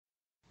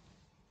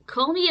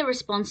Call Me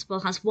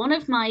Irresponsible has one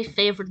of my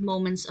favourite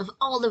moments of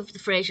all of the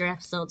Frasier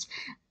episodes,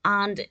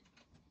 and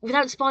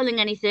without spoiling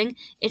anything,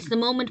 it's the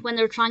moment when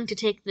they're trying to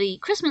take the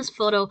Christmas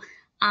photo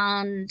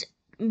and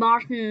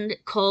Martin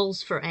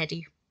calls for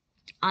Eddie.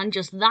 And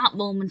just that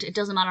moment, it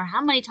doesn't matter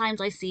how many times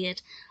I see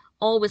it,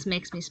 always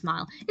makes me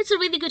smile. It's a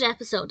really good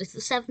episode. It's the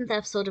 7th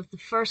episode of the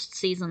first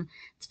season.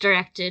 It's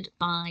directed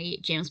by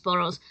James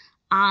Burrows.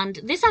 And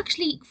this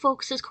actually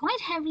focuses quite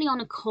heavily on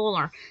a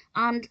caller.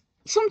 And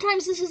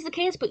sometimes this is the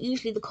case, but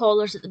usually the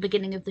callers at the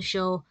beginning of the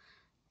show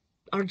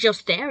are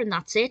just there and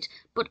that's it.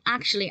 But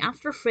actually,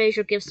 after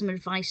Frasier gives some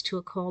advice to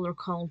a caller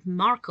called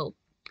Marco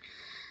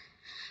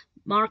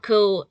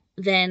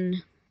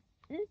then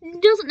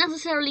doesn't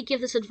necessarily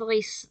give this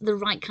advice the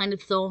right kind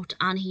of thought,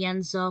 and he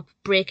ends up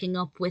breaking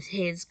up with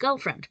his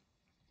girlfriend.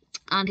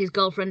 And his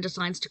girlfriend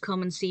decides to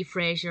come and see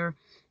Frasier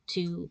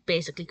to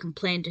basically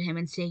complain to him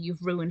and say,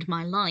 "You've ruined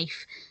my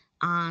life."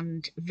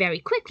 And very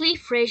quickly,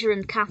 Frasier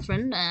and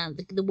Catherine,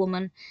 the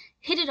woman,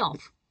 hit it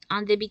off,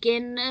 and they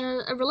begin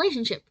a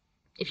relationship,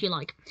 if you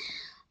like.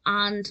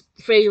 And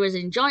Frasier is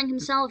enjoying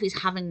himself,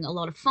 he's having a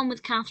lot of fun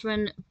with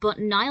Catherine, but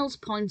Niles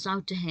points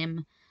out to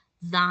him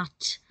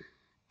that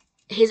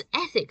his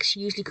ethics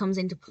usually comes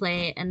into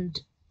play, and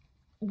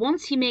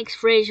once he makes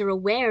Frasier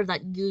aware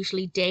that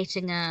usually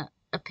dating a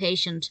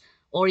patient,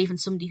 or even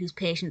somebody who's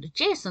patient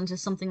adjacent,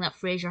 is something that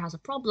Frasier has a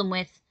problem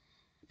with,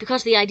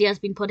 because the idea has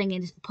been put in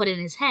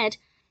his head,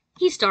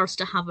 he starts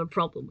to have a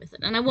problem with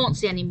it. And I won't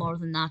say any more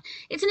than that.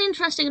 It's an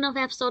interesting enough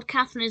episode.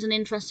 Catherine is an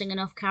interesting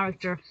enough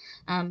character.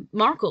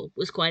 Marco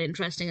was quite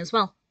interesting as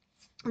well.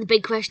 The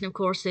big question, of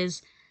course,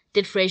 is,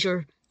 did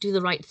Frasier do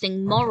the right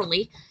thing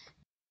morally?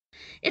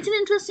 It's an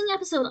interesting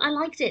episode. I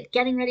liked it.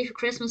 Getting ready for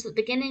Christmas at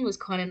the beginning was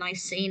quite a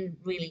nice scene.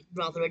 Really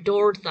rather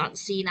adored that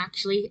scene,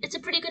 actually. It's a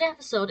pretty good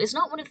episode. It's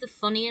not one of the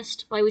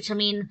funniest, by which I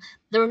mean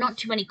there are not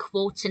too many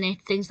quotes in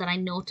it, things that I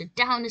noted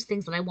down as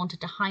things that I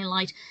wanted to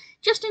highlight.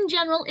 Just in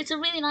general, it's a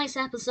really nice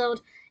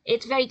episode.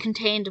 It's very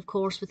contained, of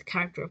course, with the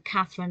character of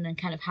Catherine and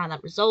kind of how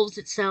that resolves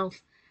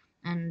itself.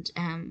 And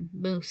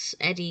Moose,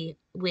 Eddie,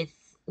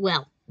 with,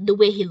 well, the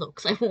way he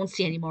looks. I won't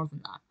say any more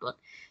than that, but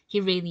he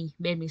really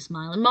made me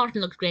smile. And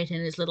Martin looked great in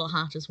his little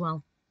hat as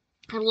well.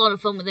 Had a lot of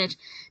fun with it.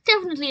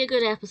 Definitely a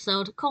good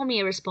episode. Call Me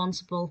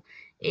Irresponsible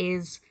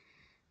is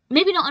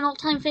maybe not an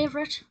all-time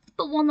favourite,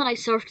 but one that I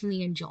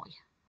certainly enjoy.